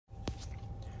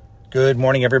Good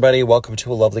morning, everybody. Welcome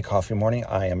to A Lovely Coffee Morning.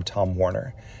 I am Tom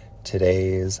Warner.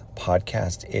 Today's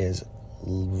podcast is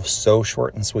so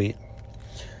short and sweet.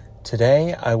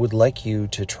 Today, I would like you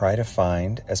to try to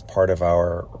find, as part of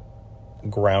our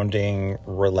grounding,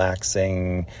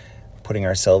 relaxing, putting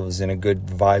ourselves in a good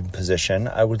vibe position,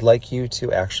 I would like you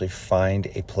to actually find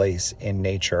a place in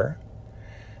nature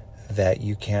that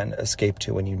you can escape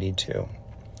to when you need to.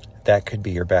 That could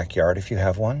be your backyard if you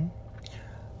have one.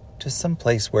 Just some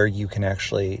place where you can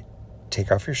actually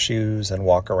take off your shoes and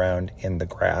walk around in the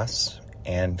grass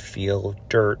and feel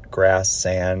dirt, grass,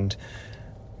 sand,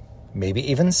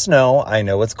 maybe even snow. I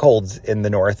know it's cold in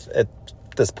the north at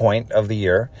this point of the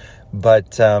year,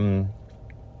 but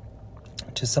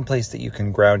just some place that you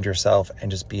can ground yourself and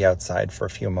just be outside for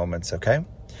a few moments, okay?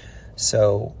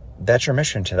 So that's your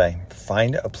mission today.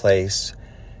 Find a place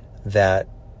that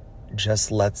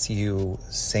just lets you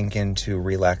sink into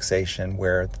relaxation,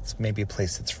 where it's maybe a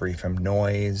place that's free from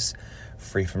noise,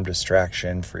 free from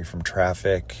distraction, free from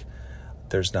traffic.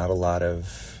 There's not a lot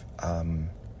of,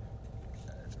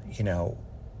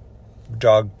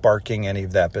 dog barking, any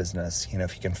of that business.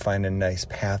 If you can find a nice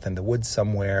path in the woods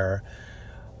somewhere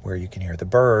where you can hear the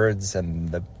birds and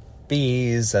the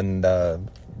bees and the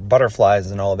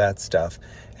butterflies and all of that stuff,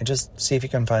 and just see if you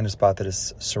can find a spot that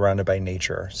is surrounded by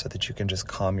nature so that you can just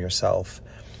calm yourself.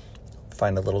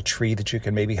 Find a little tree that you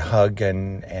can maybe hug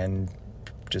and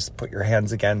just put your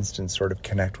hands against and sort of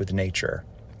connect with nature.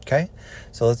 Okay?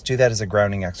 So let's do that as a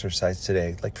grounding exercise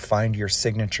today. Find your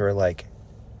signature,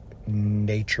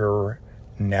 natural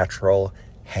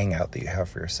hangout that you have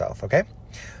for yourself. Okay?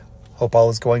 Hope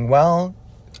all is going well.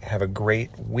 Have a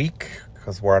great week,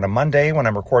 because we're on a Monday when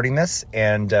I'm recording this,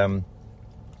 and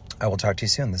I will talk to you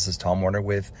soon. This is Tom Warner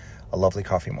with A Lovely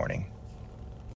Coffee Morning.